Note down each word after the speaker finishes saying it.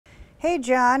Hey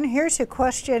John, here's a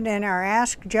question in our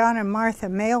Ask John and Martha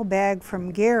mailbag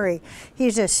from Gary.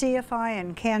 He's a CFI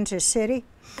in Kansas City.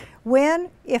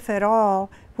 When, if at all,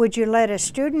 would you let a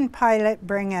student pilot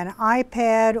bring an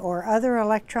iPad or other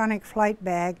electronic flight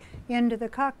bag into the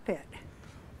cockpit?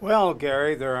 Well,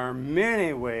 Gary, there are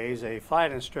many ways a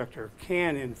flight instructor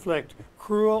can inflict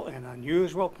cruel and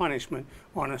unusual punishment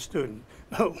on a student.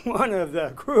 But one of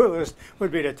the cruelest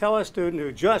would be to tell a student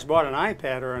who just bought an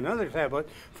iPad or another tablet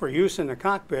for use in the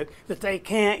cockpit that they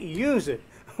can't use it.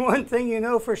 One thing you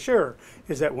know for sure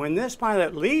is that when this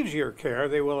pilot leaves your care,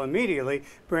 they will immediately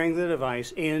bring the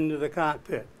device into the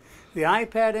cockpit. The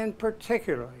iPad in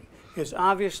particular is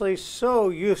obviously so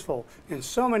useful in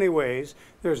so many ways,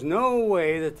 there's no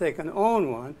way that they can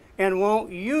own one and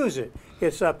won't use it.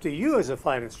 It's up to you as a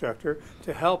flight instructor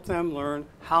to help them learn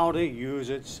how to use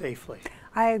it safely.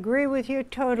 I agree with you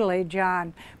totally,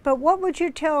 John. But what would you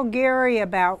tell Gary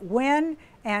about when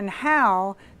and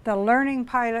how the learning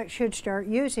pilot should start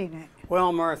using it?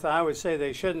 Well, Martha, I would say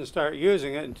they shouldn't start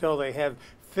using it until they have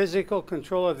physical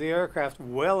control of the aircraft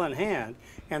well in hand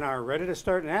and are ready to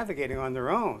start navigating on their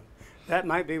own. That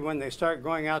might be when they start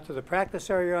going out to the practice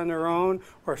area on their own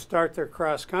or start their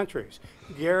cross countries.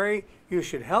 Gary, you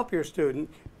should help your student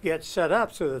get set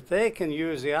up so that they can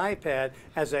use the iPad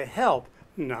as a help,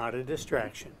 not a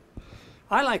distraction.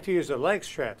 I like to use a leg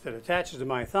strap that attaches to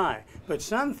my thigh, but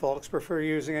some folks prefer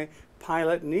using a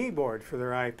pilot knee board for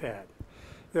their iPad.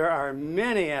 There are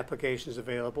many applications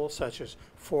available, such as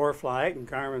ForeFlight and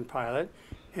Garmin Pilot,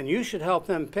 and you should help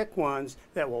them pick ones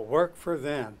that will work for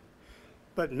them.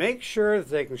 But make sure that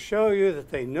they can show you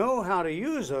that they know how to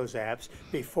use those apps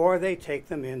before they take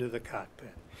them into the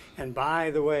cockpit. And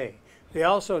by the way, they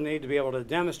also need to be able to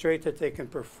demonstrate that they can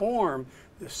perform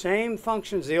the same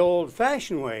functions the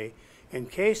old-fashioned way in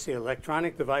case the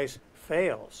electronic device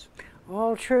fails.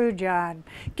 All true, John.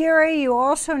 Gary, you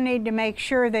also need to make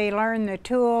sure they learn the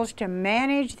tools to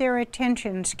manage their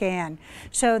attention scan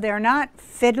so they're not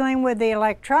fiddling with the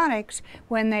electronics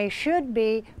when they should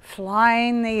be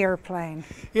flying the airplane.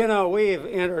 You know, we've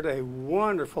entered a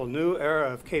wonderful new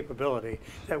era of capability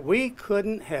that we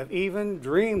couldn't have even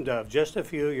dreamed of just a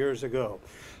few years ago.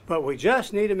 But we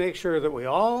just need to make sure that we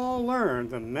all learn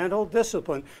the mental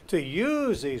discipline to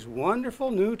use these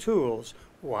wonderful new tools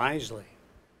wisely.